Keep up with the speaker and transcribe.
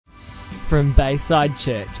From Bayside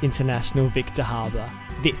Church International, Victor Harbor,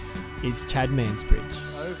 this is Chad Mansbridge.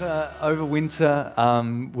 Over winter,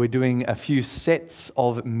 we're doing a few sets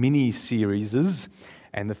of mini-series,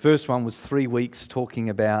 and the first one was 3 weeks talking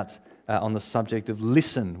about on the subject of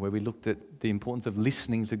listen, where we looked at the importance of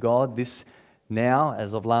listening to God. Now,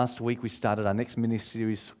 as of last week, we started our next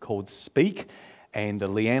mini-series called Speak, and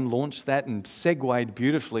Leanne launched that and segued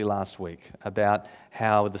beautifully last week about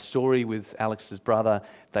how the story with Alex's brother,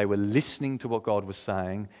 they were listening to what God was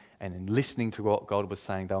saying, and in listening to what God was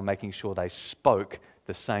saying, they were making sure they spoke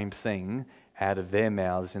the same thing out of their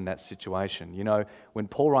mouths in that situation. You know, when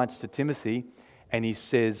Paul writes to Timothy and he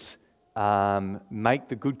says, make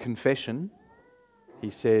the good confession, he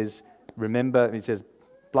says, remember, he says,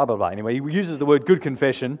 blah, blah, blah. Anyway, he uses the word good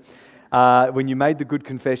confession. When you made the good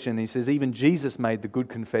confession, he says, even Jesus made the good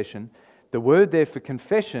confession. The word there for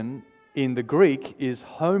confession in the Greek is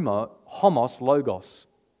homos logos.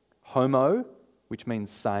 Homo, which means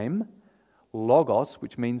same, logos,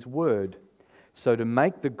 which means word. So to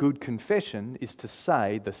make the good confession is to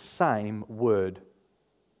say the same word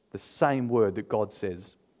that God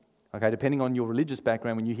says. Okay, depending on your religious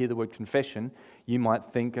background, when you hear the word confession, you might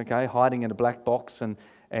think, okay, hiding in a black box and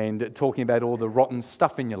talking about all the rotten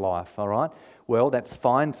stuff in your life, all right? Well, that's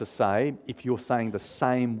fine to say if you're saying the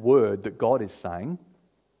same word that God is saying,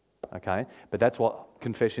 okay? But that's what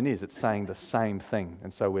confession is. It's saying the same thing.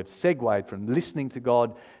 And so we've segued from listening to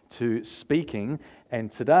God to speaking.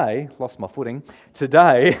 And today, lost my footing,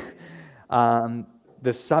 today, the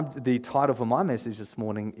title for my message this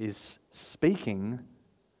morning is Speaking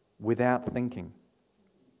Without Thinking.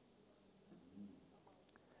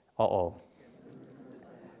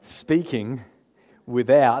 Speaking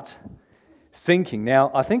without thinking. Now,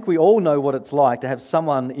 I think we all know what it's like to have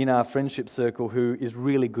someone in our friendship circle who is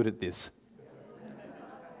really good at this,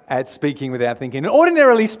 at speaking without thinking. And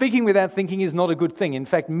ordinarily, speaking without thinking is not a good thing. In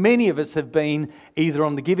fact, many of us have been either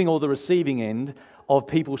on the giving or the receiving end of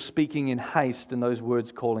people speaking in haste and those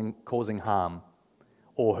words causing harm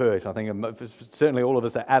or hurt. I think certainly all of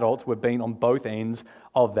us are adults. We've been on both ends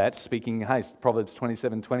of that, speaking in haste. Proverbs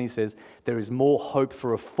 27:20 says, there is more hope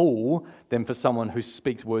for a fool than for someone who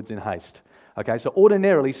speaks words in haste. Okay, so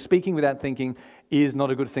ordinarily, speaking without thinking is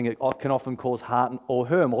not a good thing. It can often cause hurt or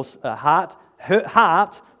harm.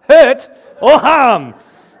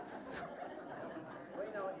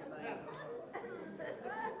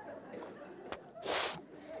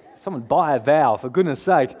 Someone buy a vow, for goodness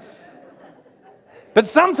sake. But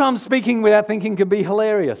sometimes speaking without thinking can be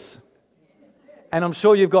hilarious. And I'm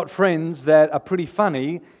sure you've got friends that are pretty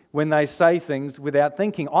funny when they say things without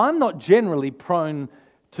thinking. I'm not generally prone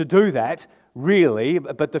to do that, really,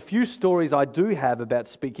 but the few stories I do have about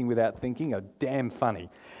speaking without thinking are damn funny.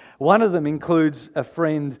 One of them includes a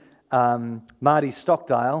friend, Marty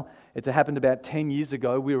Stockdale. It happened about 10 years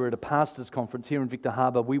ago. We were at a pastors' conference here in Victor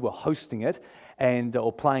Harbor. We were hosting it,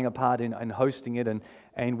 or playing a part in hosting it,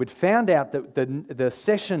 and we'd found out that the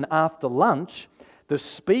session after lunch, the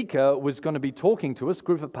speaker was going to be talking to us,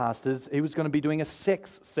 group of pastors. He was going to be doing a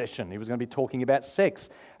sex session. He was going to be talking about sex.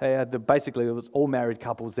 Basically, there was all married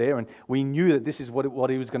couples there, and we knew that this is what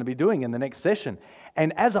he was going to be doing in the next session.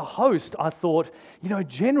 And as a host, I thought,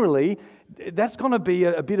 generally, that's going to be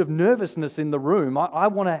a bit of nervousness in the room. I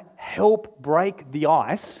want to help break the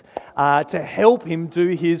ice to help him do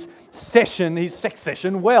his sex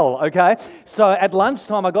session well, okay? So at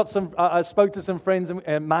lunchtime, I spoke to some friends,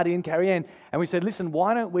 Marty and Carrie Ann, and we said, listen,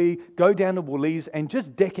 why don't we go down to Woolies and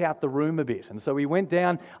just deck out the room a bit? And so we went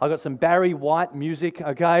down. I got some Barry White music,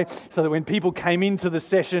 okay, so that when people came into the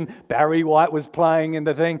session, Barry White was playing and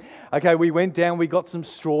the thing. Okay, we went down, we got some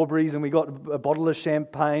strawberries, and we got a bottle of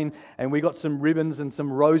champagne, and we got some ribbons and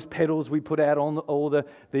some rose petals we put out on all the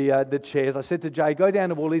chairs. I said to Jay, go down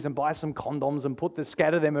to Woolies and buy some condoms and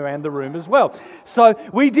scatter them around the room as well. So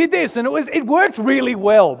we did this, and it worked really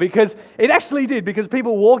well, because it actually did, because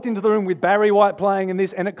people walked into the room with Barry White playing and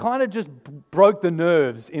this, and it kind of just broke the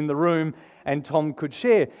nerves in the room, and Tom could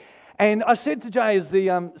share. And I said to Jay as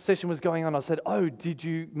the session was going on, I said, did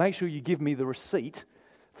you make sure you give me the receipt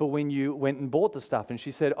for when you went and bought the stuff? And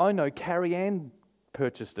she said, no, Carrie Ann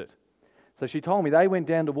purchased it. So she told me they went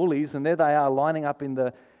down to Woolies, and there they are lining up in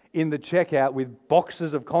the checkout with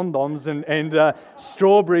boxes of condoms and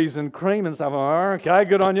strawberries and cream and stuff. Okay,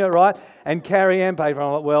 good on you, right? And Carrie Ann paid for it.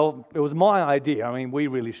 I'm like, well, it was my idea. I mean, we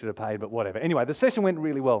really should have paid, but whatever. Anyway, the session went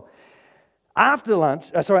really well. After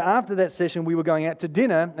that session, we were going out to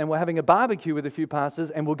dinner, and we're having a barbecue with a few pastors,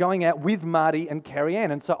 and we're going out with Marty and Carrie Ann.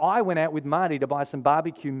 And so I went out with Marty to buy some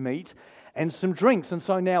barbecue meat and some drinks. And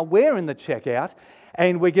so now we're in the checkout,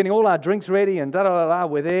 and we're getting all our drinks ready, and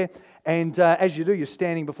we're there. And as you do, you're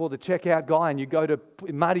standing before the checkout guy and you go to,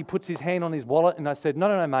 Marty puts his hand on his wallet and I said,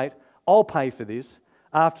 no, mate, I'll pay for this.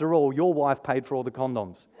 After all, your wife paid for all the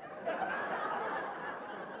condoms.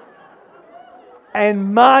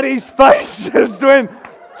 And Marty's face just went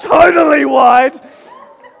totally wide.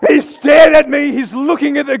 He stared at me. He's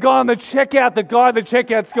looking at the guy on the checkout. The guy at the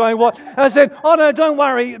checkout's going, what? And I said, oh, no, don't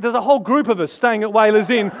worry. There's a whole group of us staying at Whalers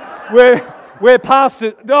Inn. We're past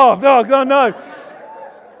it. Oh, no.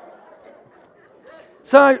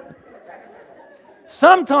 So,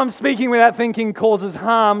 sometimes speaking without thinking causes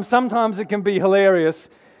harm. Sometimes it can be hilarious.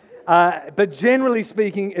 But generally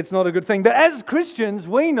speaking, it's not a good thing. But as Christians,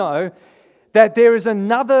 we know that there is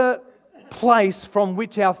another place from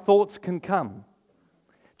which our thoughts can come.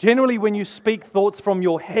 Generally, when you speak thoughts from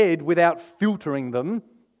your head without filtering them,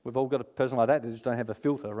 we've all got a person like that, they just don't have a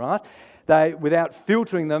filter, right? Without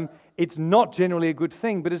filtering them, it's not generally a good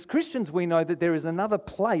thing. But as Christians, we know that there is another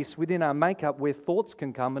place within our makeup where thoughts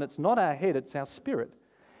can come, and it's not our head, it's our spirit.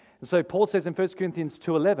 And so Paul says in 1 Corinthians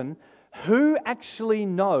 2:11, who actually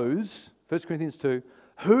knows, 1 Corinthians 2,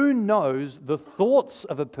 who knows the thoughts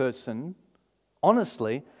of a person,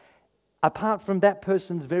 honestly, apart from that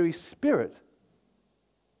person's very spirit?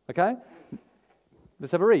 Okay?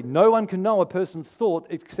 Let's have a read. No one can know a person's thought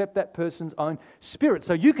except that person's own spirit.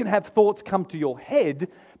 So you can have thoughts come to your head,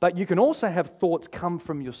 but you can also have thoughts come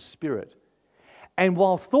from your spirit. And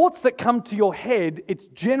while thoughts that come to your head, it's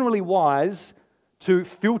generally wise to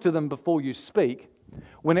filter them before you speak.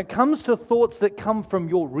 When it comes to thoughts that come from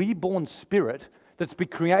your reborn spirit, that's been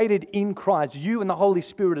created in Christ, you and the Holy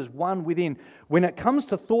Spirit is one within. When it comes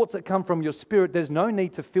to thoughts that come from your spirit, there's no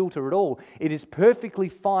need to filter at all. It is perfectly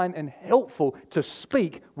fine and helpful to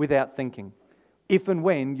speak without thinking, if and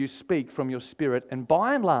when you speak from your spirit. And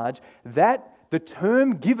by and large, the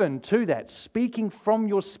term given to that, speaking from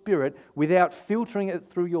your spirit without filtering it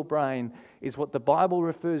through your brain, is what the Bible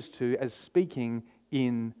refers to as speaking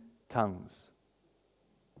in tongues.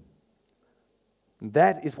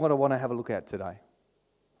 That is what I want to have a look at today.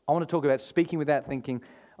 I want to talk about speaking without thinking.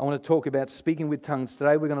 I want to talk about speaking with tongues.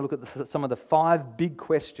 Today we're going to look at some of the 5 big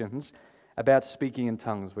questions about speaking in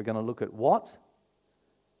tongues. We're going to look at what,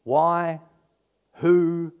 why,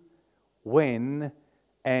 who, when,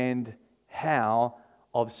 and how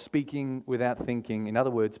of speaking without thinking. In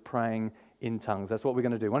other words, praying in tongues. That's what we're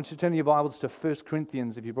going to do. Why don't you turn your Bibles to 1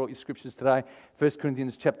 Corinthians, if you brought your scriptures today. 1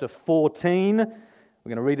 Corinthians chapter 14. We're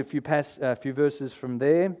going to read a few verses from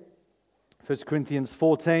there. 1 Corinthians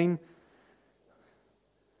 14.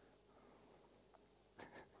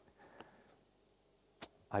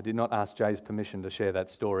 I did not ask Jay's permission to share that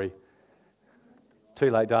story. Too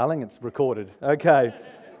late, darling. It's recorded. Okay.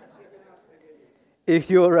 If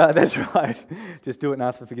you're, that's right. Just do it and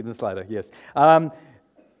ask for forgiveness later. Yes.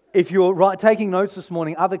 If you're taking notes this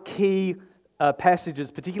morning, other key passages,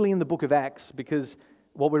 particularly in the book of Acts, because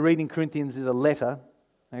what we're reading in Corinthians is a letter,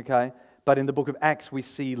 okay? But in the book of Acts, we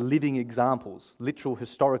see living examples, literal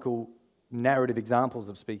historical narrative examples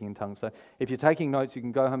of speaking in tongues. So if you're taking notes, you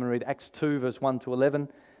can go home and read Acts 2, verse 1 to 11,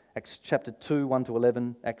 Acts chapter 2, 1 to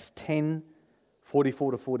 11, Acts 10,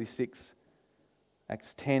 44 to 46,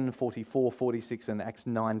 Acts 10, 44, 46, and Acts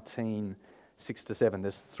 19, 6 to 7.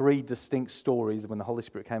 There's 3 distinct stories when the Holy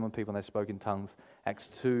Spirit came on people and they spoke in tongues. Acts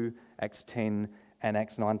 2, Acts 10, and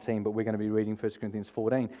Acts 19, but we're going to be reading 1 Corinthians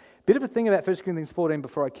 14. Bit of a thing about 1 Corinthians 14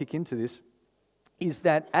 before I kick into this is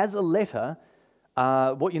that as a letter,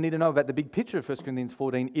 what you need to know about the big picture of 1 Corinthians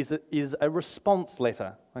 14 is a response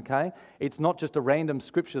letter, okay? It's not just a random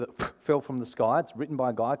scripture that fell from the sky. It's written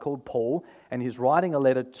by a guy called Paul, and he's writing a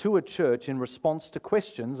letter to a church in response to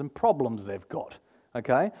questions and problems they've got,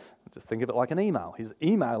 okay? Just think of it like an email. He's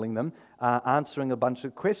emailing them, answering a bunch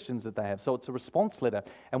of questions that they have. So it's a response letter.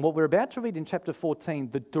 And what we're about to read in chapter 14,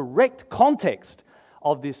 the direct context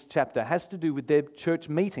of this chapter has to do with their church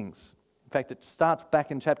meetings. In fact, it starts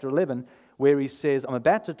back in chapter 11 where he says, I'm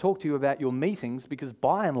about to talk to you about your meetings because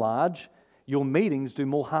by and large, your meetings do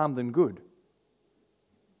more harm than good.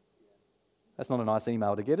 That's not a nice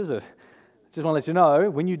email to get, is it? Just want to let you know,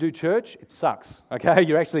 when you do church, it sucks, okay?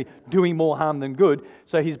 You're actually doing more harm than good.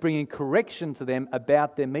 So he's bringing correction to them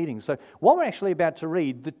about their meetings. So what we're actually about to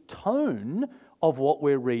read, the tone of what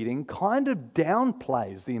we're reading kind of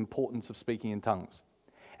downplays the importance of speaking in tongues.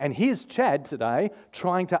 And here's Chad today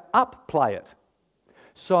trying to upplay it.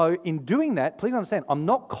 So in doing that, please understand, I'm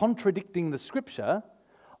not contradicting the scripture.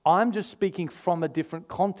 I'm just speaking from a different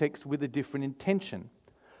context with a different intention.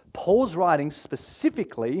 Paul's writing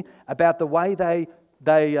specifically about the way they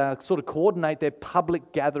they sort of coordinate their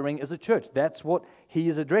public gathering as a church. That's what he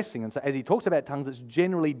is addressing. And so as he talks about tongues, it's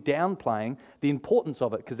generally downplaying the importance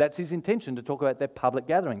of it, because that's his intention, to talk about their public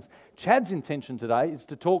gatherings. Chad's intention today is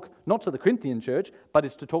to talk not to the Corinthian church, but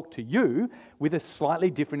is to talk to you with a slightly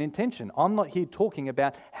different intention. I'm not here talking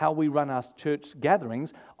about how we run our church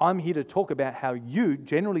gatherings. I'm here to talk about how you,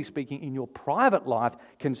 generally speaking, in your private life,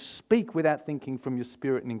 can speak without thinking from your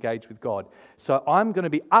spirit and engage with God. So I'm going to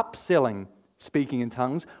be upselling speaking in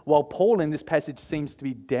tongues, while Paul in this passage seems to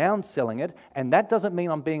be downselling it, and that doesn't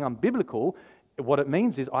mean I'm being unbiblical. What it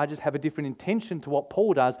means is I just have a different intention to what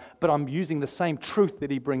Paul does, but I'm using the same truth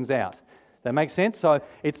that he brings out. That makes sense? So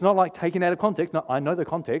it's not like taken out of context. No, I know the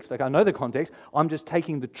context. I know the context. I'm just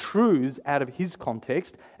taking the truths out of his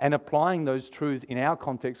context and applying those truths in our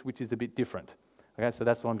context, which is a bit different. Okay, so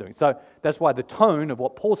that's what I'm doing. So that's why the tone of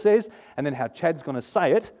what Paul says and then how Chad's going to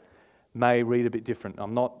say it may read a bit different.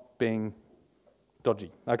 I'm not being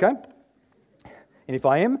dodgy, okay? And if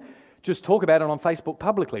I am, just talk about it on Facebook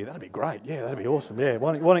publicly. That'd be great. Yeah, that'd be awesome. Yeah,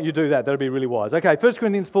 why don't you do that? That'd be really wise. Okay, 1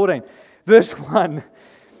 Corinthians 14, verse 1.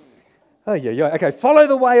 Oh, yeah. Okay, follow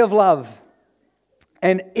the way of love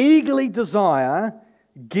and eagerly desire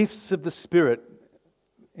gifts of the Spirit.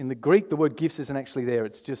 In the Greek, the word gifts isn't actually there.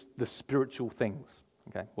 It's just the spiritual things.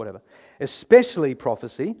 Okay, whatever. Especially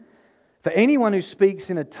prophecy. For anyone who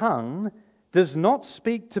speaks in a tongue does not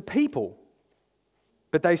speak to people,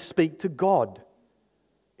 but they speak to God.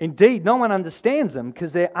 Indeed, no one understands them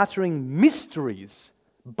because they're uttering mysteries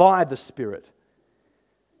by the Spirit.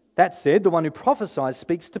 That said, the one who prophesies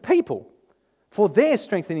speaks to people for their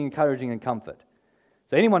strengthening, encouraging, and comfort.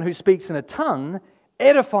 So anyone who speaks in a tongue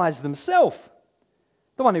edifies themselves.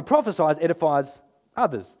 The one who prophesies edifies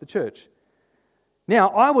others, the church. Now,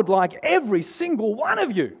 I would like every single one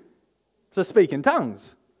of you to speak in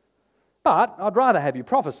tongues, but I'd rather have you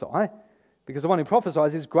prophesy, because the one who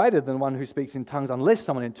prophesies is greater than the one who speaks in tongues unless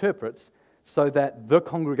someone interprets, so that the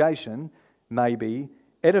congregation may be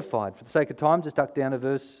edified. For the sake of time, just duck down to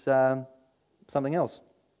verse something else.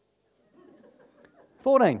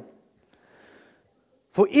 14.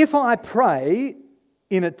 For if I pray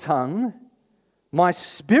in a tongue, my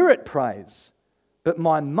spirit prays, but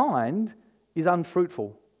my mind is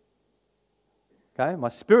unfruitful. Okay, my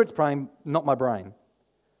spirit's praying, not my brain.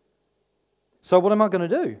 So what am I going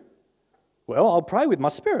to do? Well, I'll pray with my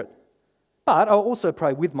spirit, but I'll also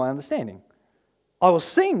pray with my understanding. I will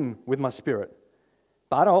sing with my spirit,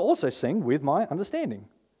 but I'll also sing with my understanding.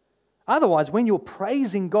 Otherwise, when you're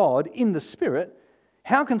praising God in the Spirit,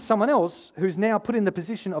 how can someone else who's now put in the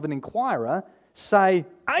position of an inquirer say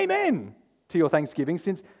amen to your thanksgiving,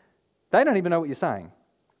 since they don't even know what you're saying?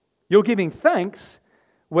 You're giving thanks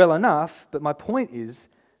well enough, but my point is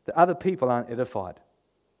that other people aren't edified.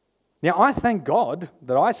 Now, I thank God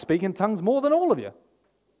that I speak in tongues more than all of you.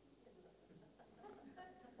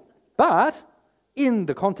 But in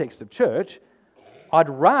the context of church, I'd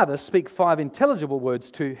rather speak 5 intelligible words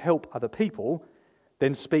to help other people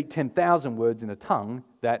than speak 10,000 words in a tongue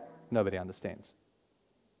that nobody understands.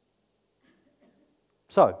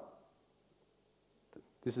 So,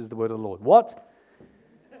 this is the word of the Lord. What?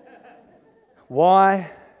 Why?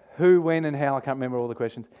 Who, when, and how? I can't remember all the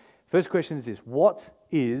questions. First question is this: what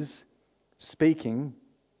is speaking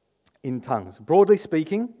in tongues? Broadly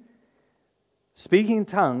speaking, speaking in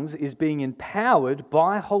tongues is being empowered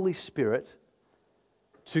by Holy Spirit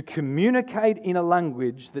to communicate in a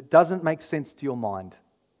language that doesn't make sense to your mind.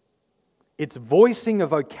 It's voicing a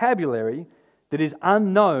vocabulary that is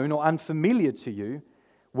unknown or unfamiliar to you,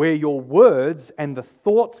 where your words and the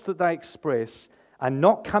thoughts that they express are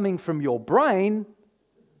not coming from your brain,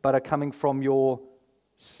 but are coming from your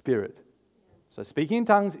spirit. So speaking in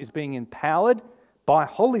tongues is being empowered by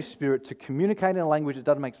Holy Spirit to communicate in a language that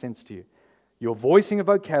doesn't make sense to you. You're voicing a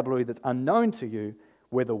vocabulary that's unknown to you,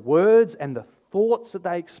 where the words and the thoughts that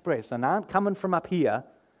they express and aren't coming from up here,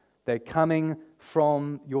 they're coming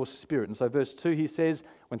from your spirit. And so verse 2, he says,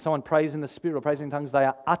 when someone prays in the Spirit or prays in tongues, they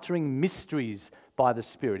are uttering mysteries by the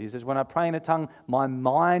Spirit. He says, when I pray in a tongue, my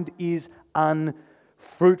mind is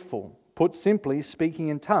unfruitful. Put simply, speaking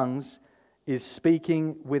in tongues is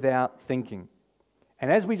speaking without thinking. And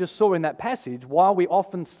as we just saw in that passage, while we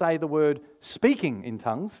often say the word speaking in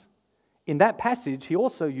tongues, in that passage he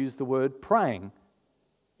also used the word praying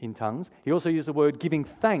in tongues. He also used the word giving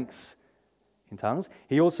thanks in tongues.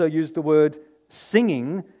 He also used the word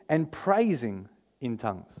singing and praising in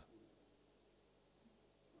tongues.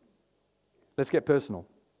 Let's get personal.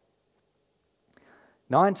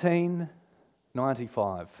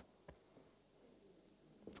 1995.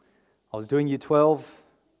 I was doing year 12.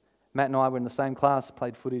 Matt and I were in the same class,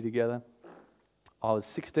 played footy together. I was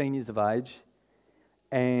 16 years of age,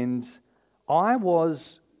 And I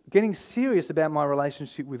was getting serious about my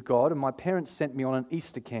relationship with God, and my parents sent me on an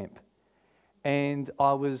Easter camp. And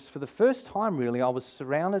I was, for the first time really, I was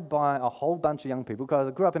surrounded by a whole bunch of young people, because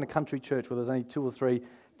I grew up in a country church where there was only 2 or 3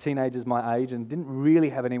 teenagers my age and didn't really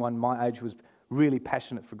have anyone my age who was really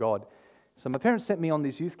passionate for God. So my parents sent me on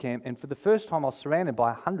this youth camp, and for the first time I was surrounded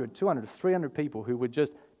by 100, 200, 300 people who were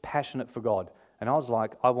just passionate for God. And I was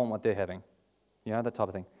like, I want what they're having. You know, that type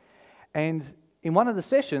of thing. And in one of the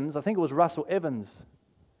sessions, I think it was Russell Evans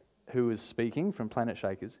who was speaking from Planet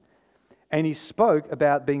Shakers, and he spoke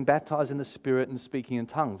about being baptized in the Spirit and speaking in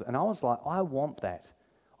tongues. And I was like, I want that.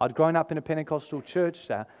 I'd grown up in a Pentecostal church.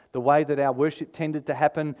 The way that our worship tended to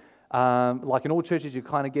happen, like in all churches, you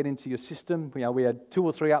kind of get into your system. You know, we had 2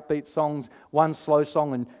 or 3 upbeat songs, 1 slow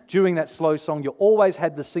song, and during that slow song, you always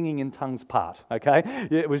had the singing in tongues part, okay?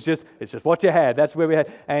 It's just what you had. That's where we had,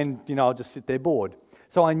 and, you know, I'd just sit there bored.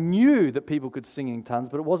 So I knew that people could sing in tongues,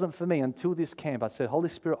 but it wasn't for me. Until this camp, I said, Holy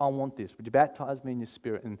Spirit, I want this. Would you baptize me in your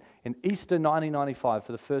Spirit? And in Easter 1995,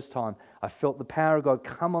 for the first time, I felt the power of God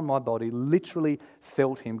come on my body, literally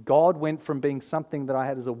felt Him. God went from being something that I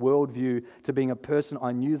had as a worldview to being a person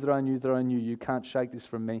I knew that I knew that I knew. You can't shake this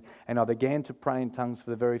from me. And I began to pray in tongues for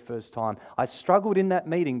the very first time. I struggled in that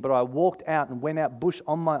meeting, but I walked out and went out bush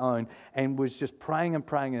on my own and was just praying, and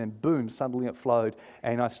then boom, suddenly it flowed.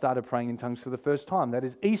 And I started praying in tongues for the first time. That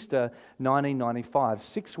is Easter 1995.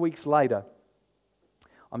 6 weeks later,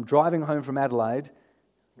 I'm driving home from Adelaide.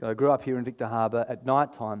 I grew up here in Victor Harbor at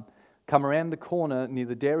night time. Come around the corner near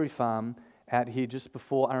the dairy farm out here just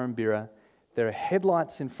before Arambira. There are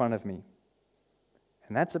headlights in front of me.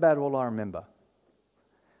 And that's about all I remember.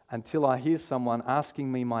 Until I hear someone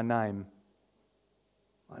asking me my name.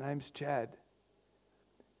 My name's Chad.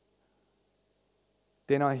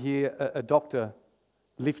 Then I hear a doctor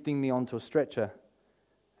lifting me onto a stretcher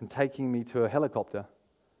and taking me to a helicopter.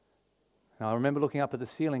 And I remember looking up at the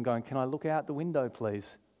ceiling going, can I look out the window,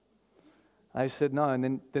 please? They said no. And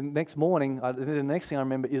then the next morning, the next thing I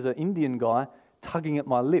remember is an Indian guy tugging at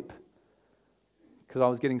my lip because I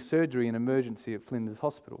was getting surgery in emergency at Flinders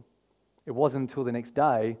Hospital. It wasn't until the next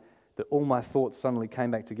day that all my thoughts suddenly came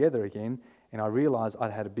back together again, and I realised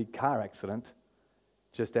I'd had a big car accident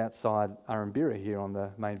just outside Arambira here on the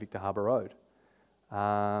main Victor Harbor Road.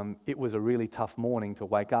 It was a really tough morning to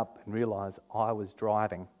wake up and realise I was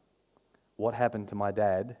driving. What happened to my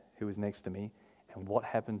dad, who was next to me, and what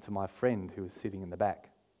happened to my friend who was sitting in the back?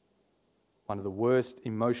 One of the worst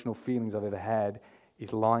emotional feelings I've ever had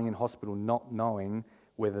is lying in hospital not knowing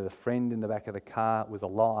whether the friend in the back of the car was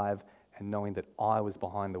alive and knowing that I was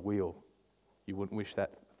behind the wheel. You wouldn't wish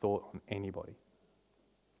that thought on anybody.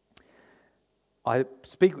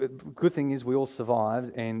 Good thing is we all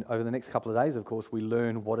survived, and over the next couple of days, of course, we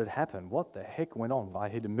learned what had happened. What the heck went on? I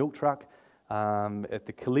hit a milk truck. At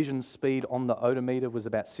the collision speed on the odometer was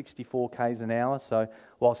about 64 k's an hour. So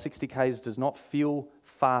while 60 k's does not feel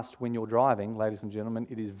fast when you're driving, ladies and gentlemen,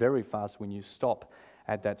 it is very fast when you stop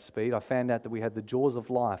at that speed. I found out that we had the jaws of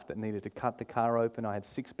life that needed to cut the car open. I had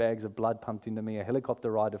 6 bags of blood pumped into me, a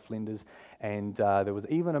helicopter ride to Flinders, and there was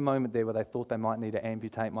even a moment there where they thought they might need to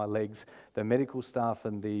amputate my legs. The medical staff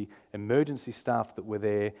and the emergency staff that were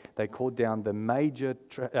there, they called down the major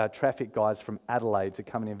traffic guys from Adelaide to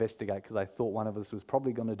come and investigate because they thought one of us was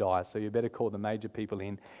probably going to die, so you better call the major people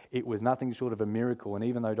in. It was nothing short of a miracle, and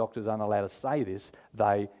even though doctors aren't allowed to say this,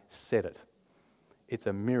 they said it. It's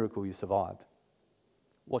a miracle you survived.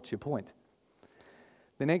 What's your point?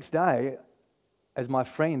 The next day, as my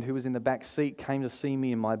friend who was in the back seat came to see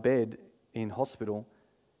me in my bed in hospital,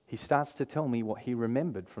 he starts to tell me what he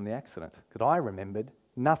remembered from the accident. Because I remembered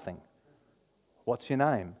nothing. What's your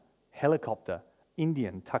name? Helicopter.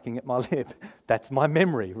 Indian tucking at my lip. That's my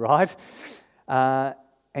memory, right? And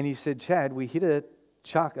he said, Chad, we hit a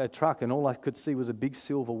truck and all I could see was a big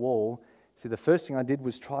silver wall. So the first thing I did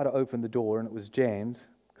was try to open the door and it was jammed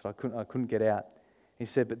because I couldn't get out. He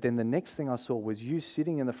said, but then the next thing I saw was you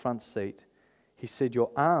sitting in the front seat. He said, your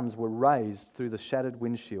arms were raised through the shattered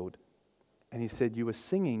windshield. And he said, you were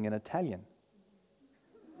singing in Italian.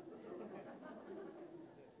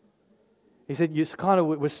 He said, you kind of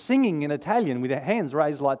were singing in Italian with your hands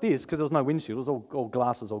raised like this because there was no windshield. It was all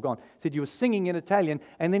glass was all gone. He said, you were singing in Italian.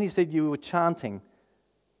 And then he said, you were chanting.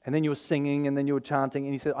 And then you were singing and then you were chanting.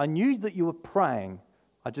 And he said, I knew that you were praying.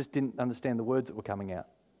 I just didn't understand the words that were coming out.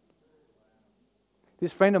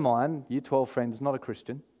 This friend of mine, year 12 friend, is not a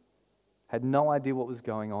Christian, had no idea what was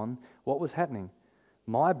going on, what was happening.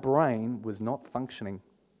 My brain was not functioning.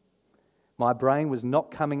 My brain was not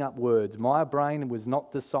coming up words. My brain was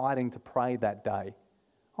not deciding to pray that day.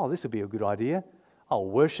 Oh, this would be a good idea. I'll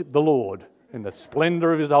worship the Lord. in the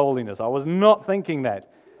splendor of His holiness. I was not thinking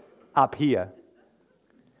that up here.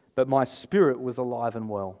 But my spirit was alive and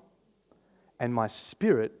well. And my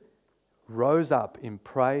spirit rose up in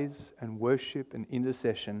praise and worship and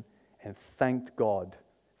intercession and thanked God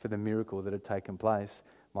for the miracle that had taken place.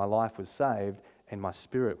 My life was saved and my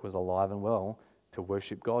spirit was alive and well to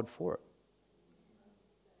worship God for it.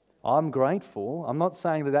 I'm grateful. I'm not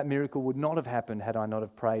saying that miracle would not have happened had I not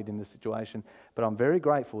have prayed in this situation, but I'm very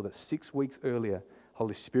grateful that 6 weeks earlier,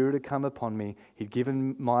 Holy Spirit had come upon me. He'd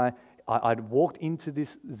given I'd walked into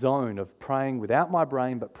this zone of praying without my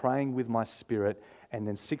brain, but praying with my spirit. And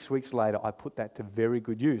then 6 weeks later, I put that to very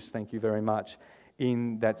good use, thank you very much,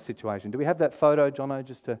 in that situation. Do we have that photo, Jono,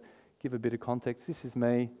 just to give a bit of context? This is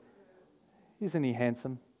me. Isn't he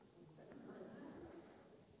handsome?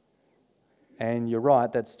 And you're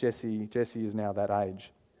right, that's Jesse. Jesse is now that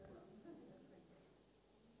age.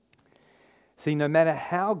 See, no matter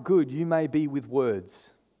how good you may be with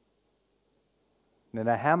words, no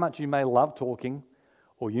matter how much you may love talking,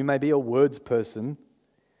 or you may be a words person,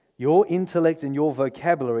 your intellect and your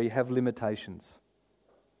vocabulary have limitations.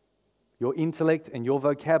 Your intellect and your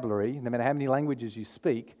vocabulary, no matter how many languages you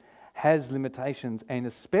speak, has limitations, and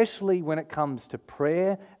especially when it comes to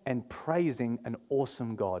prayer and praising an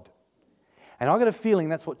awesome God. And I've got a feeling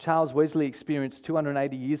that's what Charles Wesley experienced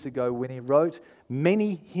 280 years ago when he wrote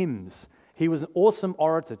many hymns. He was an awesome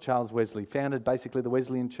orator, Charles Wesley, founded basically the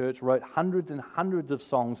Wesleyan Church, wrote hundreds and hundreds of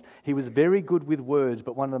songs. He was very good with words,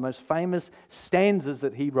 but one of the most famous stanzas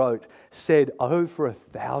that he wrote said, "Oh, for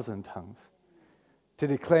 1,000 tongues to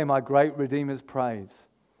declare my great Redeemer's praise.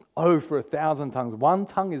 Oh, for 1,000 tongues." One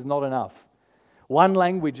tongue is not enough. One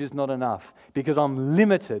language is not enough because I'm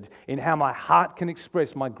limited in how my heart can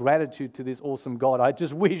express my gratitude to this awesome God. I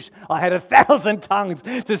just wish I had 1,000 tongues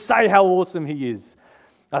to say how awesome He is.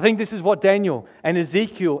 I think this is what Daniel and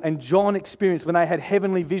Ezekiel and John experienced when they had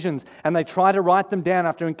heavenly visions and they tried to write them down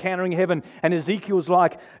after encountering heaven. And Ezekiel's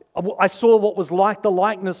like, I saw what was like the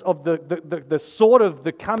likeness of the sort of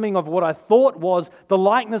the coming of what I thought was the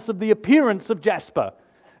likeness of the appearance of Jasper.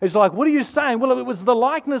 It's like, what are you saying? Well, it was the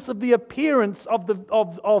likeness of the appearance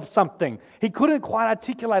of something. He couldn't quite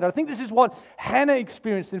articulate it. I think this is what Hannah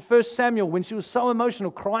experienced in 1 Samuel when she was so emotional,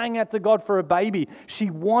 crying out to God for a baby. She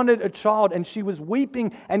wanted a child and she was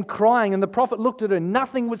weeping and crying. And the prophet looked at her.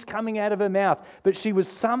 Nothing was coming out of her mouth, but she was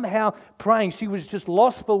somehow praying. She was just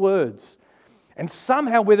lost for words. And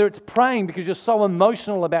somehow, whether it's praying because you're so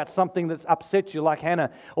emotional about something that's upset you like Hannah,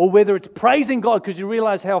 or whether it's praising God because you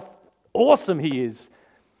realize how awesome He is,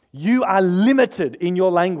 you are limited in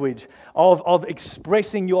your language of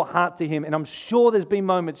expressing your heart to Him. And I'm sure there's been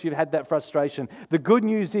moments you've had that frustration. The good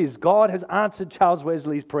news is God has answered Charles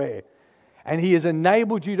Wesley's prayer. And He has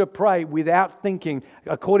enabled you to pray without thinking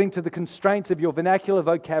according to the constraints of your vernacular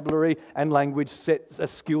vocabulary and language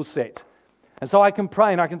skill set. And so I can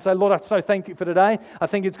pray and I can say, Lord, I so thank You for today. I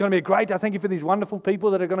think it's going to be great. I thank You for these wonderful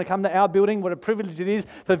people that are going to come to our building. What a privilege it is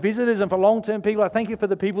for visitors and for long-term people. I thank You for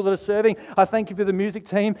the people that are serving. I thank You for the music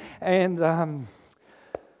team. And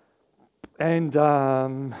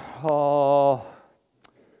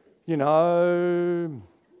you know,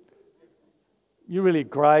 you're really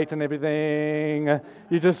great and everything.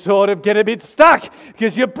 You just sort of get a bit stuck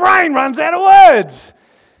because your brain runs out of words.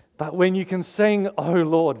 But when you can sing, "Oh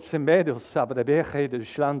Lord," you can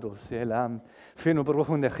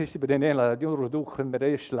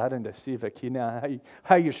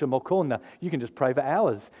just pray for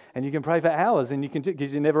hours, and you can pray for hours, and you can,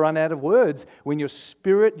 because you never run out of words. When your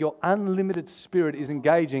spirit, your unlimited spirit, is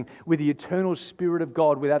engaging with the eternal Spirit of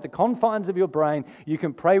God without the confines of your brain, you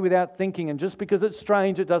can pray without thinking. And just because it's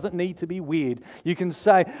strange, it doesn't need to be weird. You can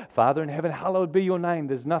say, "Father in heaven, hallowed be Your name."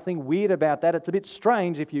 There's nothing weird about that. It's a bit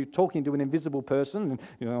strange if you're talking to an invisible person, and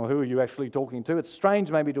you know, who are you actually talking to? It's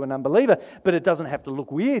strange maybe to an unbeliever, but it doesn't have to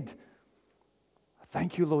look weird.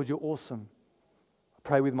 Thank You, Lord, You're awesome. I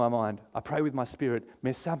pray with my mind. I pray with my spirit.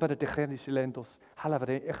 It's strange,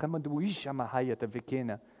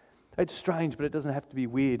 but it doesn't have to be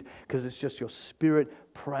weird, because it's just your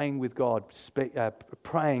spirit praying with God,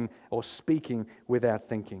 praying or speaking without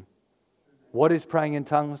thinking. What is praying in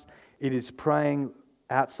tongues? It is praying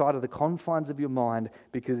outside of the confines of your mind,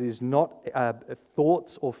 because it is not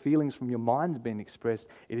thoughts or feelings from your mind being expressed.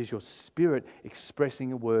 It is your spirit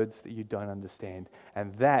expressing words that you don't understand.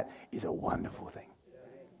 And that is a wonderful thing.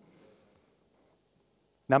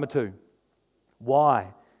 Number 2,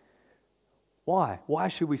 why? Why? Why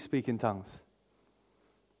should we speak in tongues?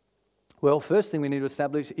 Well, first thing we need to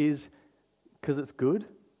establish is because it's good.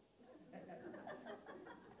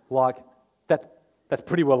 Like, that's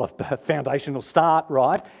pretty well a foundational start,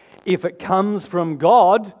 right? If it comes from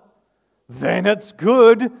God, then it's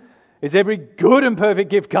good. If every good and perfect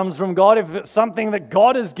gift comes from God, if it's something that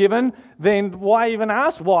God has given, then why even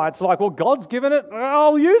ask why? It's like, well, God's given it,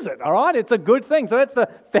 I'll use it, all right? It's a good thing. So that's the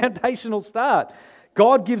foundational start.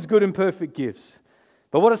 God gives good and perfect gifts.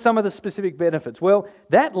 But what are some of the specific benefits? Well,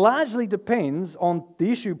 that largely depends on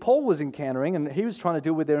the issue Paul was encountering, and he was trying to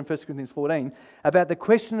deal with there in 1 Corinthians 14, about the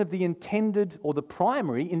question of the intended or the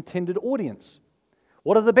primary intended audience.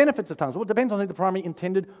 What are the benefits of tongues? Well, it depends on who the primary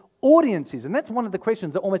intended audience is. And that's one of the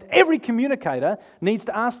questions that almost every communicator needs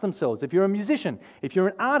to ask themselves. If you're a musician, if you're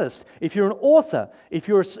an artist, if you're an author, if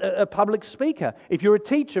you're a public speaker, if you're a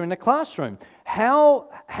teacher in a classroom,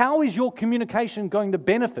 how is your communication going to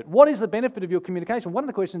benefit? What is the benefit of your communication? One of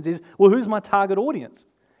the questions is, well, who's my target audience?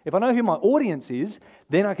 If I know who my audience is,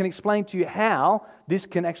 then I can explain to you how this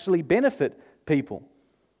can actually benefit people.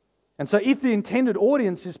 And so if the intended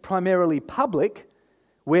audience is primarily public,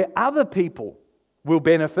 where other people will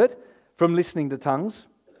benefit from listening to tongues,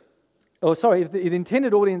 if the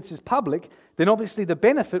intended audience is public, then obviously the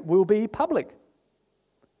benefit will be public.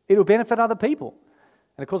 It will benefit other people.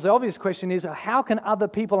 And of course the obvious question is, how can other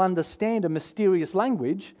people understand a mysterious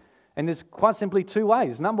language? And there's quite simply two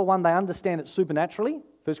ways. Number one, they understand it supernaturally.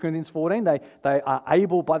 1 Corinthians 14, they are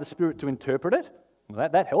able by the Spirit to interpret it. Well,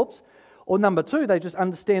 that helps. Or number two, they just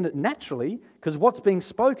understand it naturally because what's being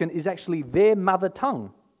spoken is actually their mother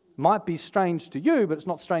tongue. Might be strange to you, but it's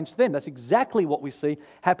not strange to them. That's exactly what we see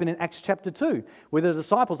happen in Acts chapter 2, where the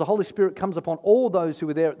disciples, the Holy Spirit comes upon all those who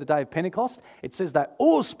were there at the day of Pentecost. It says they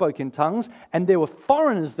all spoke in tongues, and there were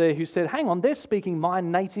foreigners there who said, hang on, they're speaking my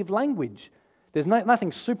native language. There's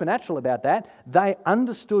nothing supernatural about that. They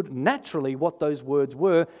understood naturally what those words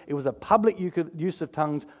were. It was a public use of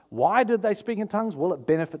tongues. Why did they speak in tongues? Well, it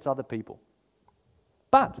benefits other people.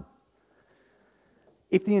 But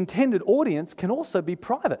if the intended audience can also be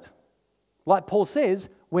private, like Paul says,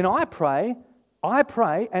 when I pray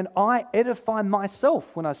and I edify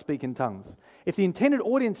myself when I speak in tongues. If the intended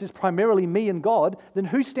audience is primarily me and God, then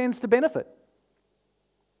who stands to benefit?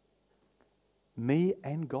 Me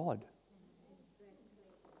and God.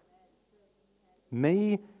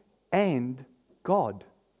 Me and God.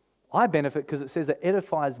 I benefit because it says it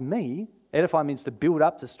edifies me. Edify means to build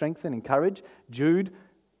up, to strengthen, encourage. Jude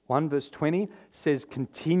 1 verse 20 says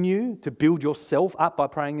continue to build yourself up by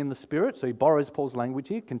praying in the Spirit. So he borrows Paul's language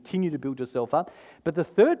here. Continue to build yourself up. But the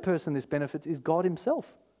third person this benefits is God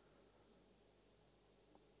himself.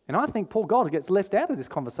 And I think Paul God gets left out of this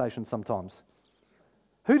conversation sometimes.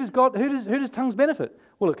 Who does tongues benefit?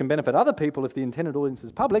 Well, it can benefit other people if the intended audience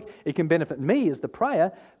is public. It can benefit me as the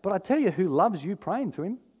prayer. But I tell you who loves you praying to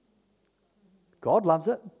him. God loves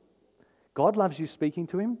it. God loves you speaking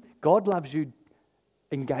to him. God loves you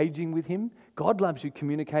engaging with him. God loves you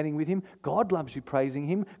communicating with him. God loves you praising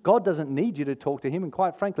him. God doesn't need you to talk to him. And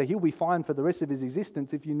quite frankly, he'll be fine for the rest of his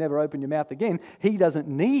existence if you never open your mouth again. He doesn't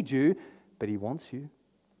need you, but he wants you.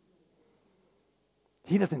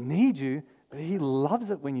 He doesn't need you, but he loves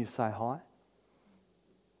it when you say hi.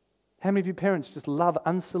 How many of you parents just love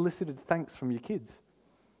unsolicited thanks from your kids?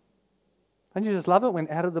 Don't you just love it when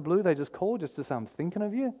out of the blue they just call just to say, I'm thinking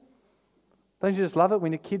of you? Don't you just love it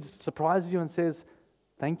when your kid surprises you and says,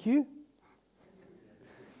 thank you?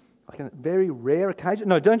 Like a very rare occasion.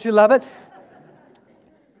 No, don't you love it?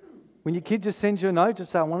 When your kid just sends you a note,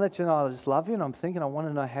 just say, I want to let you know I just love you and I'm thinking I want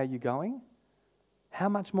to know how you're going. How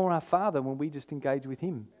much more our Father when we just engage with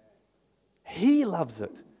him? He loves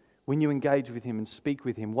it when you engage with him and speak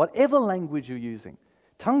with him, whatever language you're using.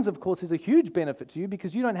 Tongues, of course, is a huge benefit to you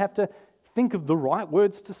because you don't have to think of the right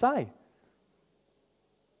words to say.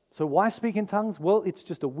 So why speak in tongues? Well, it's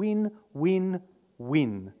just a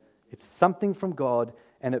win-win-win. It's something from God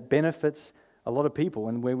and it benefits a lot of people.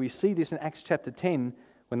 And where we see this in Acts chapter 10,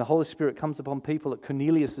 when the Holy Spirit comes upon people at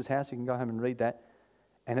Cornelius' house, you can go home and read that,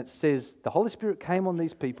 and it says, the Holy Spirit came on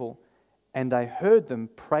these people and they heard them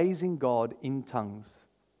praising God in tongues.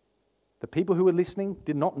 The people who were listening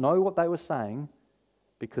did not know what they were saying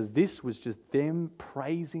because this was just them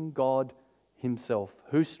praising God himself.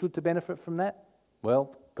 Who stood to benefit from that?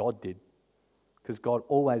 Well, God did, because God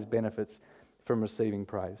always benefits from receiving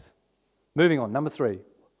praise. Moving on, number 3.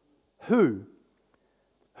 Who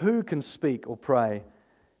can speak or pray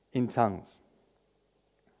in tongues?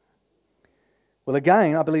 Well,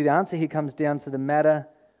 again, I believe the answer here comes down to the matter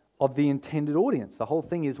of the intended audience. The whole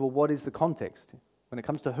thing is, well, what is the context? When it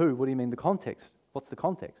comes to who, what do you mean the context? What's the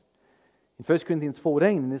context? In 1 Corinthians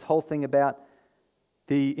 14, this whole thing about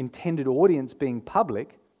the intended audience being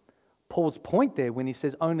public, Paul's point there when he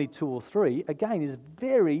says only 2 or 3, again, is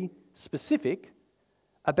very specific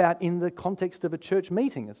about in the context of a church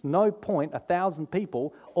meeting. It's no point 1,000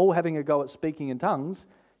 people all having a go at speaking in tongues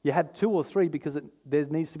You have 2 or 3 because there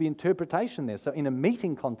needs to be interpretation there. So in a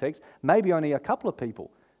meeting context, maybe only a couple of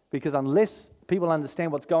people, because unless people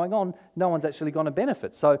understand what's going on, no one's actually going to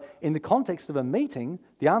benefit. So in the context of a meeting,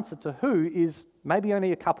 the answer to who is maybe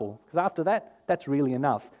only a couple, because after that, that's really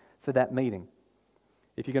enough for that meeting.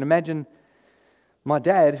 If you can imagine my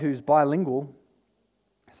dad, who's bilingual,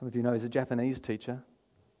 some of you know he's a Japanese teacher,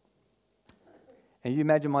 and you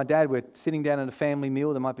imagine my dad, we're sitting down at a family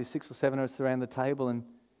meal, there might be 6 or 7 of us around the table, and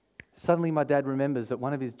suddenly my dad remembers that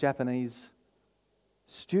one of his Japanese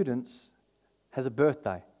students has a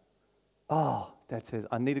birthday. Oh, Dad says,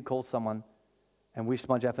 I need to call someone and wish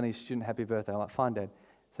my Japanese student happy birthday. I'm like, fine, Dad.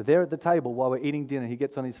 So there at the table, while we're eating dinner, he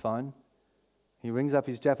gets on his phone, he rings up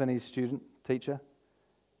his Japanese student, teacher,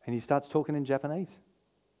 and he starts talking in Japanese.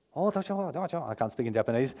 Oh, I can't speak in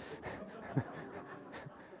Japanese.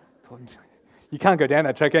 You can't go down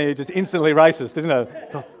that track, can you? You're just instantly racist, isn't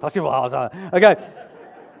it? Okay.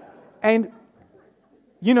 And,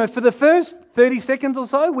 for the first 30 seconds or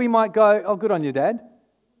so, we might go, oh, good on you, Dad.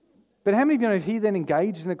 But how many of you know if he then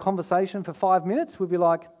engaged in a conversation for 5 minutes, we'd be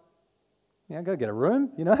like, go get a room,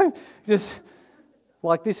 Just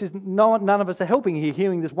like this is, none of us are helping here,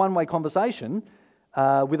 hearing this one-way conversation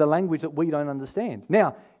with a language that we don't understand.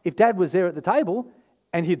 Now, if Dad was there at the table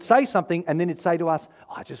and he'd say something and then he'd say to us,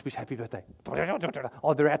 oh, I just wish happy birthday.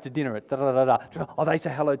 Oh, they're out to dinner at da-da-da-da. Oh, they say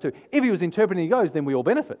hello too. If he was interpreting he goes, then we all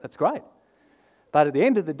benefit. That's great. But at the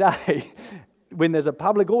end of the day, when there's a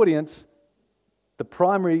public audience, the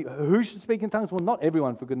primary, who should speak in tongues? Well, not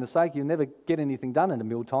everyone, for goodness sake. You'll never get anything done in a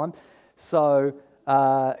mealtime. So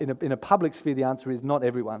in a public sphere, the answer is not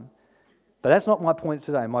everyone. But that's not my point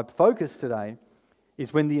today. My focus today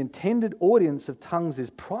is when the intended audience of tongues is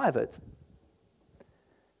private,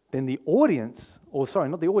 then the audience,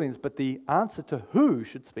 not the audience, but the answer to who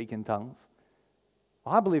should speak in tongues,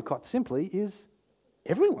 I believe quite simply is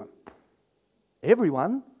everyone.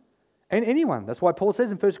 Everyone and anyone. That's why Paul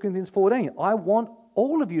says in 1 Corinthians 14, I want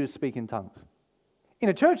all of you to speak in tongues. In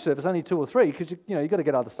a church service, only 2 or 3, because you've got to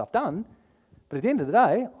get other stuff done. But at the end of the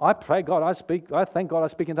day, I thank God I speak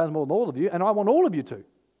in tongues more than all of you, and I want all of you to,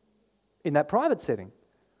 in that private setting.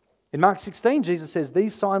 In Mark 16, Jesus says,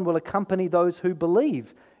 these signs will accompany those who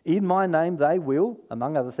believe. In my name they will,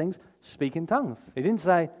 among other things, speak in tongues. He didn't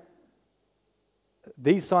say,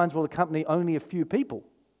 these signs will accompany only a few people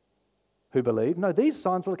who believe. No, these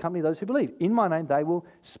signs will accompany those who believe. In my name they will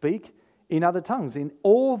speak in other tongues. In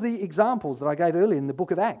all the examples that I gave earlier in the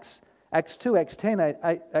book of Acts, Acts 2, Acts 10,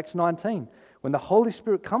 Acts 19, when the Holy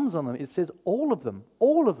Spirit comes on them, it says all of them,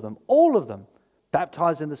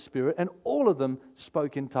 baptized in the Spirit, and all of them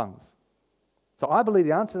spoke in tongues. So I believe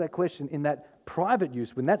the answer to that question in that private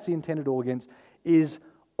use, when that's the intended audience, is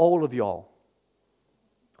all of y'all.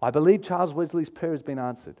 I believe Charles Wesley's prayer has been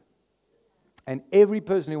answered. And every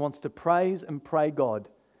person who wants to praise and pray God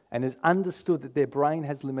and has understood that their brain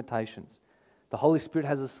has limitations, the Holy Spirit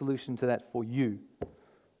has a solution to that for you.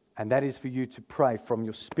 And that is for you to pray from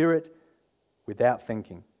your spirit without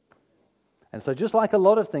thinking. And so just like a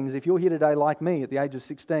lot of things, if you're here today like me at the age of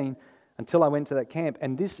 16, until I went to that camp,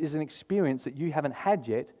 and this is an experience that you haven't had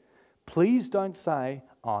yet, please don't say,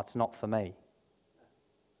 oh, it's not for me.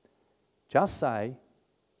 Just say,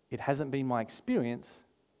 it hasn't been my experience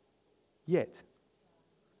yet.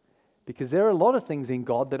 Because there are a lot of things in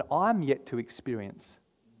God that I'm yet to experience.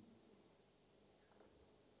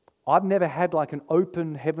 I've never had like an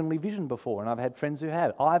open heavenly vision before, and I've had friends who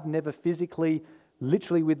have. I've never physically,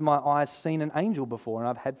 literally with my eyes, seen an angel before, and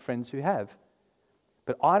I've had friends who have.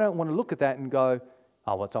 But I don't want to look at that and go,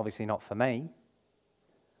 oh, well, it's obviously not for me.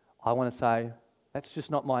 I want to say, that's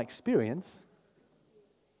just not my experience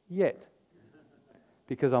yet.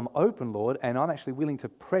 Because I'm open, Lord, and I'm actually willing to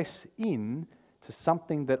press in to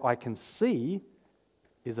something that I can see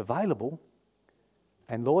is available.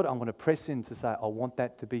 And Lord, I'm going to press in to say, I want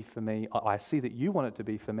that to be for me. I see that you want it to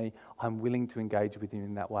be for me. I'm willing to engage with you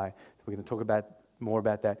in that way. We're going to talk more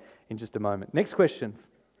about that in just a moment. Next question.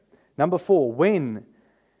 Number 4, when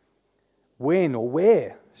or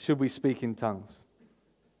where should we speak in tongues?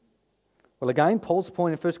 Well, again, Paul's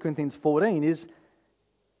point in 1 Corinthians 14 is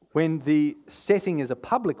when the setting is a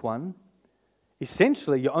public one,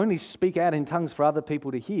 essentially you only speak out in tongues for other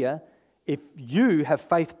people to hear if you have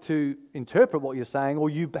faith to interpret what you're saying, or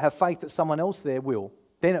you have faith that someone else there will.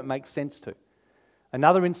 Then it makes sense to.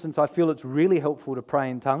 Another instance I feel it's really helpful to pray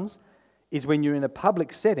in tongues is when you're in a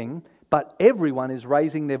public setting, but everyone is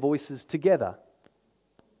raising their voices together.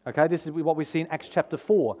 Okay, this is what we see in Acts chapter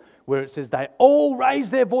 4, where it says they all raise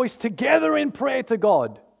their voice together in prayer to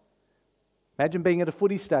God. Imagine being at a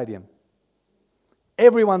footy stadium.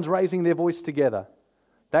 Everyone's raising their voice together.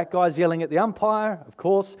 That guy's yelling at the umpire, of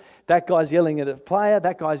course. That guy's yelling at a player.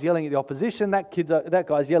 That guy's yelling at the opposition. That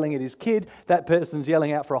guy's yelling at his kid. That person's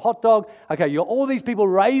yelling out for a hot dog. Okay, you're all these people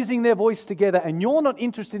raising their voice together, and you're not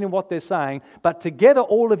interested in what they're saying, but together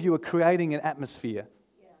all of you are creating an atmosphere,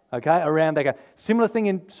 okay, around that guy. Similar thing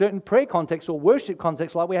in certain prayer contexts or worship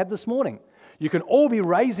contexts like we had this morning. You can all be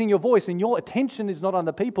raising your voice, and your attention is not on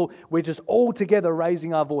the people. We're just all together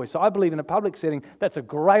raising our voice. So I believe in a public setting, that's a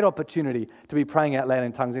great opportunity to be praying out loud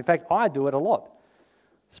in tongues. In fact, I do it a lot,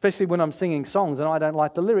 especially when I'm singing songs and I don't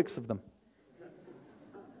like the lyrics of them.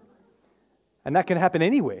 And that can happen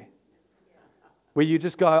anywhere, where you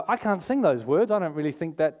just go, I can't sing those words. I don't really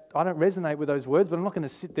think that, I don't resonate with those words, but I'm not going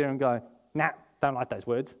to sit there and go, nah, don't like those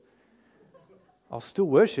words. I'll still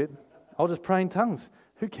worship. I'll just pray in tongues.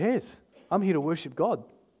 Who cares? I'm here to worship God.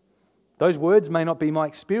 Those words may not be my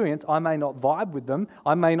experience. I may not vibe with them.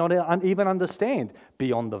 I may not even understand.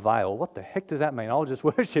 Beyond the veil. What the heck does that mean? I'll just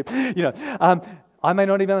worship. I may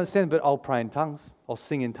not even understand, but I'll pray in tongues. I'll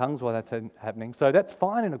sing in tongues while that's happening. So that's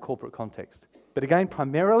fine in a corporate context. But again,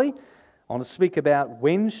 primarily, I want to speak about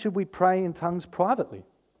when should we pray in tongues privately?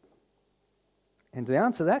 And the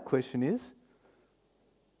answer to that question is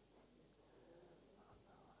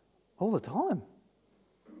all the time.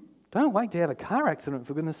 Don't wait to have a car accident,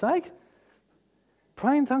 for goodness sake.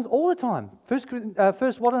 Pray in tongues all the time. First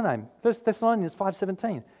Thessalonians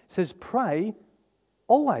 5:17 says, pray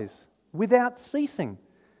always, without ceasing.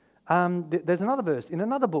 There's another verse in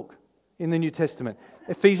another book in the New Testament,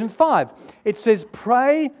 Ephesians 5. It says,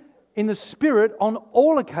 pray in the Spirit on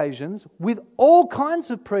all occasions with all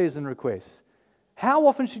kinds of prayers and requests. How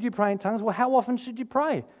often should you pray in tongues? Well, how often should you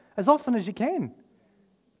pray? As often as you can.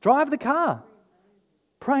 Drive the car.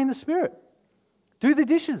 Pray in the Spirit. Do the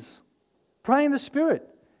dishes. Pray in the Spirit.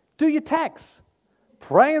 Do your tax.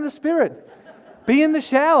 Pray in the Spirit. Be in the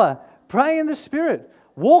shower. Pray in the Spirit.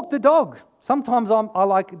 Walk the dog. Sometimes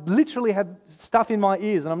I literally have stuff in my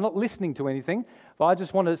ears and I'm not listening to anything, but I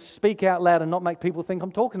just want to speak out loud and not make people think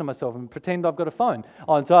I'm talking to myself and pretend I've got a phone.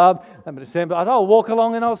 I'll walk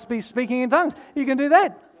along and I'll be speaking in tongues. You can do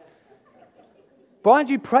that. Why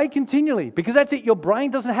don't you pray continually? Because that's it. Your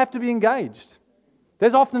brain doesn't have to be engaged.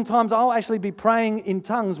 There's often times I'll actually be praying in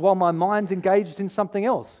tongues while my mind's engaged in something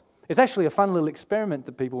else. It's actually a fun little experiment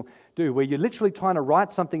that people do where you're literally trying to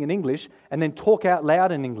write something in English and then talk out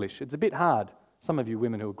loud in English. It's a bit hard. Some of you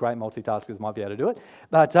women who are great multitaskers might be able to do it.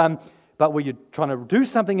 But where you're trying to do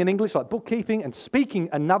something in English like bookkeeping and speaking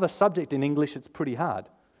another subject in English, it's pretty hard.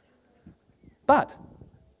 But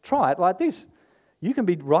try it like this. You can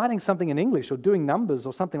be writing something in English or doing numbers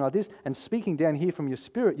or something like this and speaking down here from your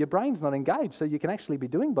spirit. Your brain's not engaged, so you can actually be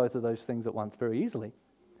doing both of those things at once very easily.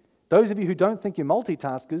 Those of you who don't think you're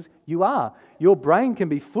multitaskers, you are. Your brain can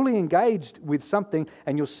be fully engaged with something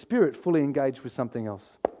and your spirit fully engaged with something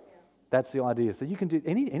else. That's the idea. So you can do it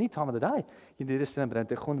any time of the day. You can do this,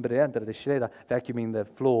 vacuuming the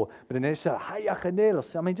floor.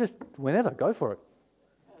 I mean, just whenever, go for it.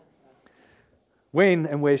 When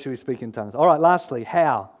and where should we speak in tongues? All right, lastly,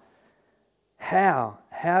 how?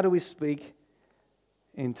 How do we speak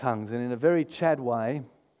in tongues? And in a very Chad way,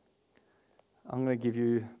 I'm going to give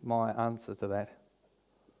you my answer to that.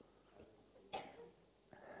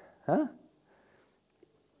 Huh?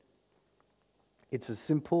 It's as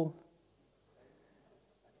simple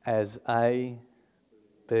as A,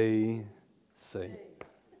 B, C.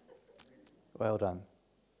 Well done.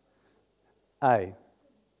 A.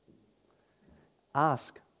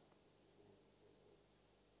 Ask.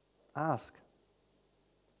 Ask.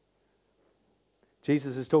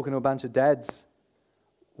 Jesus is talking to a bunch of dads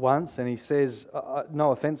once and he says,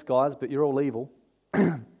 no offense guys, but you're all evil.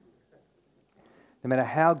 No matter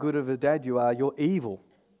how good of a dad you are, you're evil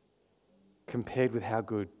compared with how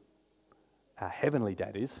good our heavenly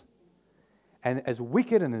dad is. And as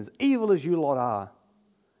wicked and as evil as you lot are,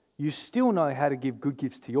 you still know how to give good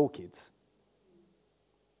gifts to your kids.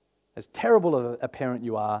 As terrible of a parent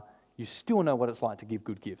you are, you still know what it's like to give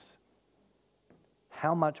good gifts.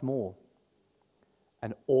 How much more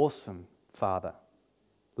an awesome Father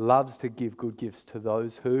loves to give good gifts to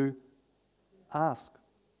those who ask.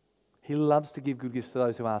 He loves to give good gifts to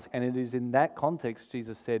those who ask. And it is in that context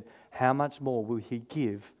Jesus said, how much more will He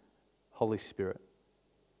give Holy Spirit?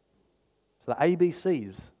 So the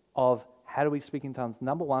ABCs of how do we speak in tongues?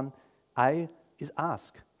 Number one, A, is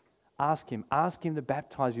ask. Ask Him. Ask Him to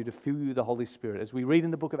baptize you, to fill you with the Holy Spirit. As we read in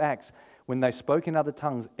the book of Acts, when they spoke in other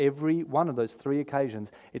tongues, every one of those three occasions,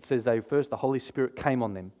 it says the Holy Spirit came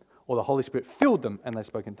on them, or the Holy Spirit filled them and they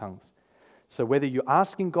spoke in tongues. So whether you're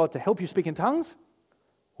asking God to help you speak in tongues,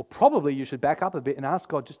 or probably you should back up a bit and ask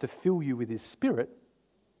God just to fill you with His Spirit,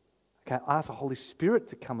 okay, ask the Holy Spirit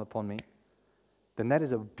to come upon me, then that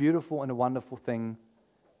is a beautiful and a wonderful thing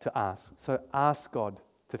to ask. So ask God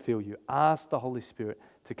to fill you. Ask the Holy Spirit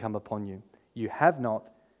to come upon you. You have not,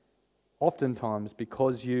 oftentimes,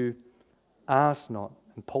 because you ask not.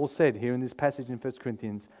 And Paul said here in this passage in 1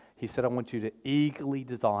 Corinthians, he said, I want you to eagerly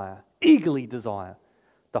desire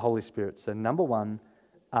the Holy Spirit. So number one,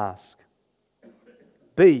 ask.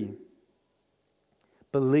 B,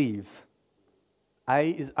 believe. A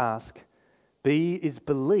is ask. B is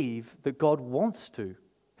believe that God wants to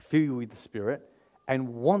fill you with the Spirit and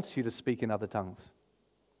wants you to speak in other tongues.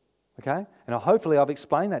 Okay? And hopefully I've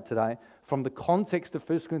explained that today from the context of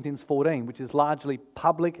 1 Corinthians 14, which is largely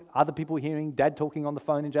public, other people hearing, dad talking on the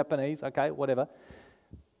phone in Japanese, okay, whatever.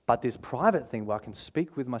 But this private thing where I can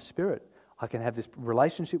speak with my spirit, I can have this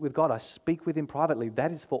relationship with God, I speak with Him privately.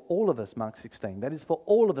 That is for all of us, Mark 16. That is for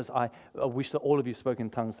all of us. I wish that all of you spoke in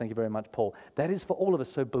tongues. Thank you very much, Paul. That is for all of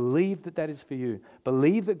us. So believe that that is for you.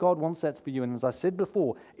 Believe that God wants that for you. And as I said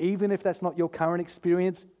before, even if that's not your current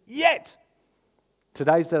experience yet,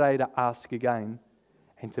 today's the day to ask again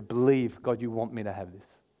and to believe, God, you want me to have this.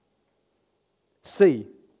 C,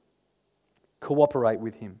 cooperate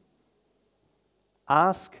with Him.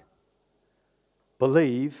 Ask,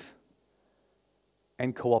 believe,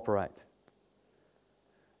 and cooperate.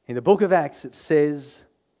 In the book of Acts, it says,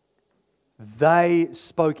 they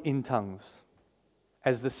spoke in tongues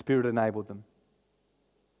as the Spirit enabled them.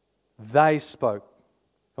 They spoke.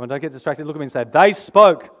 Come on, don't get distracted. Look at me and say, they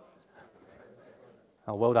spoke.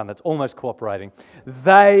 Oh, well done. That's almost cooperating.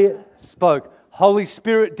 They spoke. Holy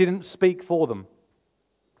Spirit didn't speak for them.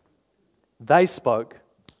 They spoke.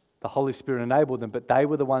 The Holy Spirit enabled them, but they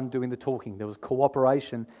were the one doing the talking. There was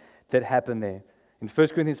cooperation that happened there. In 1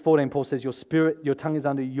 Corinthians 14, Paul says, your tongue is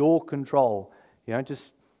under your control. You don't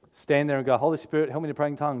just stand there and go, Holy Spirit, help me to pray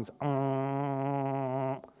in tongues.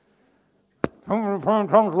 Help me to pray in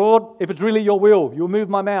tongues, Lord. If it's really your will, you'll move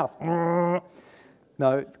my mouth.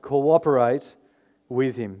 No, cooperate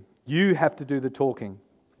with Him. You have to do the talking.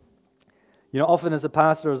 You know, often as a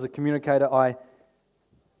pastor, as a communicator, I,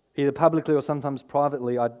 either publicly or sometimes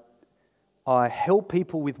privately, I help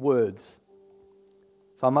people with words.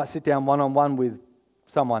 So I might sit down one-on-one with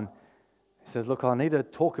someone who says, look, I need to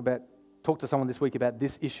talk to someone this week about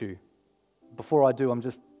this issue. Before I do,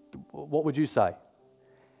 what would you say?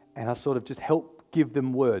 And I sort of just help give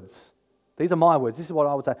them words. These are my words. This is what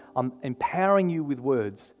I would say. I'm empowering you with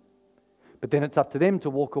words. But then it's up to them to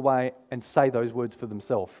walk away and say those words for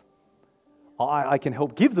themselves. I can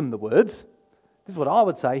help give them the words. This is what I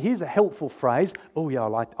would say. Here's a helpful phrase. Oh yeah,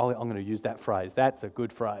 I'm going to use that phrase. That's a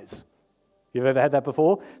good phrase. You've ever had that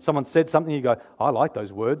before? Someone said something, you go, I like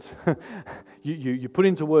those words. you put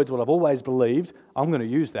into words what I've always believed. I'm going to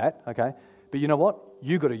use that, okay? But you know what?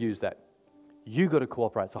 You got to use that. You got to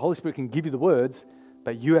cooperate. So Holy Spirit can give you the words,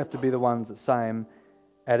 but you have to be the ones that say them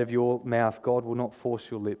out of your mouth. God will not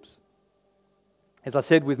force your lips. As I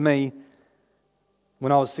said with me,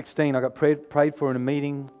 when I was 16, I got prayed for in a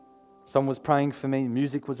meeting. Someone was praying for me.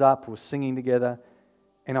 Music was up. We were singing together.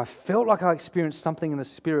 And I felt like I experienced something in the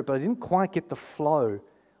Spirit, but I didn't quite get the flow.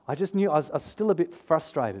 I just knew I was still a bit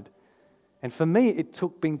frustrated. And for me, it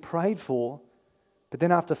took being prayed for, but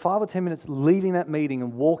then after 5 or 10 minutes leaving that meeting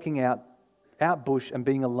and walking out bush and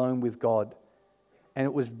being alone with God. And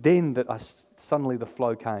it was then that suddenly the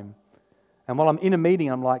flow came. And while I'm in a meeting,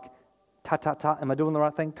 I'm like, ta-ta-ta, am I doing the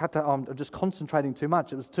right thing? Ta-ta, I'm just concentrating too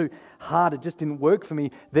much. It was too hard. It just didn't work for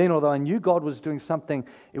me then, although I knew God was doing something.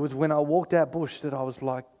 It was when I walked out bush that I was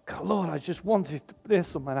like, Lord, I just wanted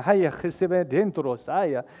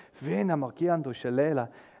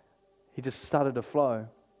He just started to flow.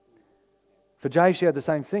 For Jay, she had the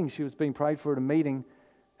same thing. She was being prayed for at a meeting,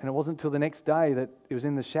 and it wasn't until the next day that it was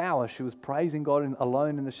in the shower. She was praising God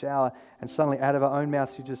alone in the shower, and suddenly out of her own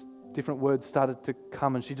mouth, different words started to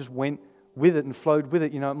come, and she just went with it and flowed with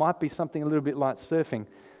it. You know, it might be something a little bit like surfing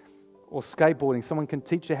or skateboarding. Someone can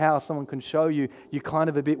teach you how, someone can show you. You're kind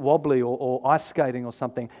of a bit wobbly or ice skating or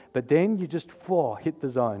something, but then you just hit the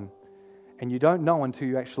zone, and you don't know until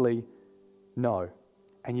you actually know,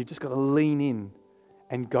 and you just got to lean in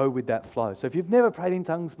and go with that flow. So if you've never prayed in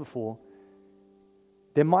tongues before,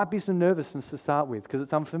 there might be some nervousness to start with because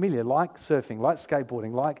it's unfamiliar, like surfing, like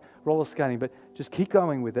skateboarding, like roller skating, but just keep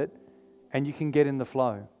going with it and you can get in the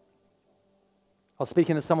flow. I was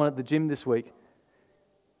speaking to someone at the gym this week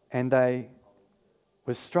and they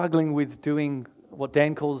were struggling with doing what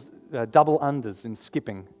Dan calls double unders in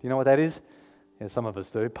skipping. Do you know what that is? Yeah, some of us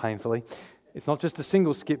do, painfully. It's not just a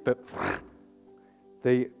single skip, but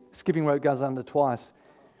the skipping rope goes under twice.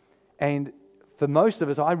 And for most of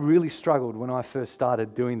us, I really struggled when I first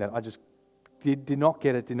started doing that. I just did not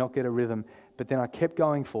get it, did not get a rhythm. But then I kept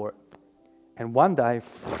going for it. And one day,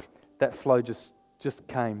 that flow just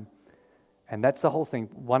came. And that's the whole thing.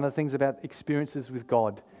 One of the things about experiences with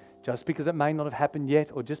God, just because it may not have happened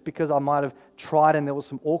yet, or just because I might have tried and there was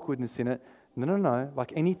some awkwardness in it, no.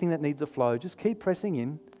 Like anything that needs a flow, just keep pressing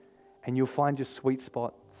in and you'll find your sweet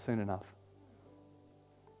spot soon enough.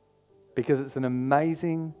 Because it's an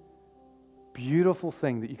amazing, beautiful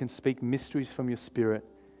thing that you can speak mysteries from your spirit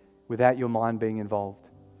without your mind being involved.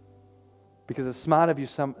 Because as smart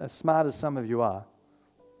as some of you are,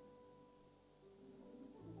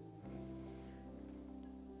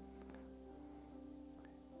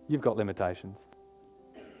 you've got limitations.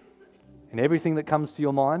 And everything that comes to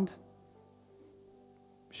your mind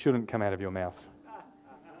shouldn't come out of your mouth.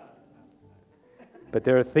 But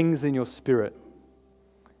there are things in your spirit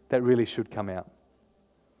that really should come out.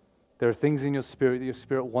 There are things in your spirit that your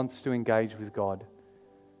spirit wants to engage with God.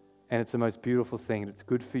 And it's the most beautiful thing. It's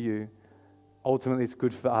good for you. Ultimately, it's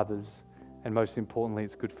good for others. And most importantly,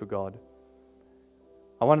 it's good for God.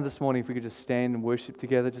 I wonder this morning if we could just stand and worship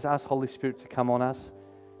together. Just ask Holy Spirit to come on us.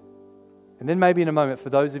 And then maybe in a moment, for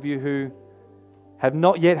those of you who have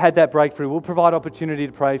not yet had that breakthrough, we'll provide opportunity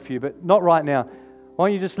to pray for you, but not right now. Why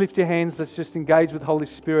don't you just lift your hands? Let's just engage with Holy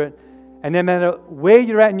Spirit. And no matter where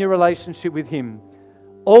you're at in your relationship with Him,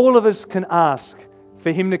 all of us can ask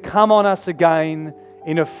for Him to come on us again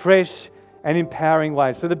in a fresh and empowering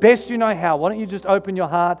way. So the best you know how, why don't you just open your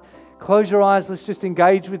heart, close your eyes, let's just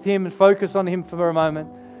engage with Him and focus on Him for a moment.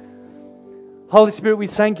 Holy Spirit, we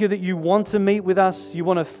thank You that You want to meet with us. You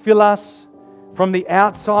want to fill us from the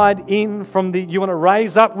outside in, you want to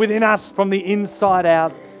raise up within us from the inside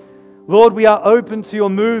out. Lord, we are open to Your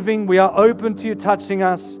moving. We are open to You touching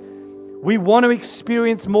us. We want to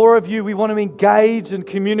experience more of You. We want to engage and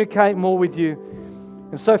communicate more with You.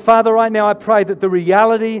 And so, Father, right now I pray that the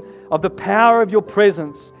reality of the power of Your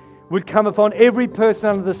presence would come upon every person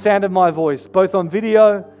under the sound of my voice, both on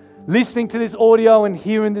video, listening to this audio, and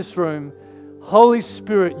here in this room. Holy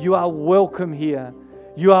Spirit, You are welcome here.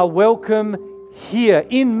 You are welcome here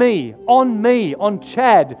in me, on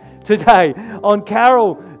Chad today, on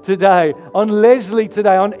Carol today, on Leslie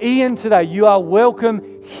today, on Ian today. You are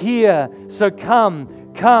welcome here. So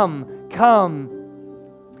come.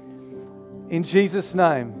 In Jesus'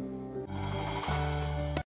 name.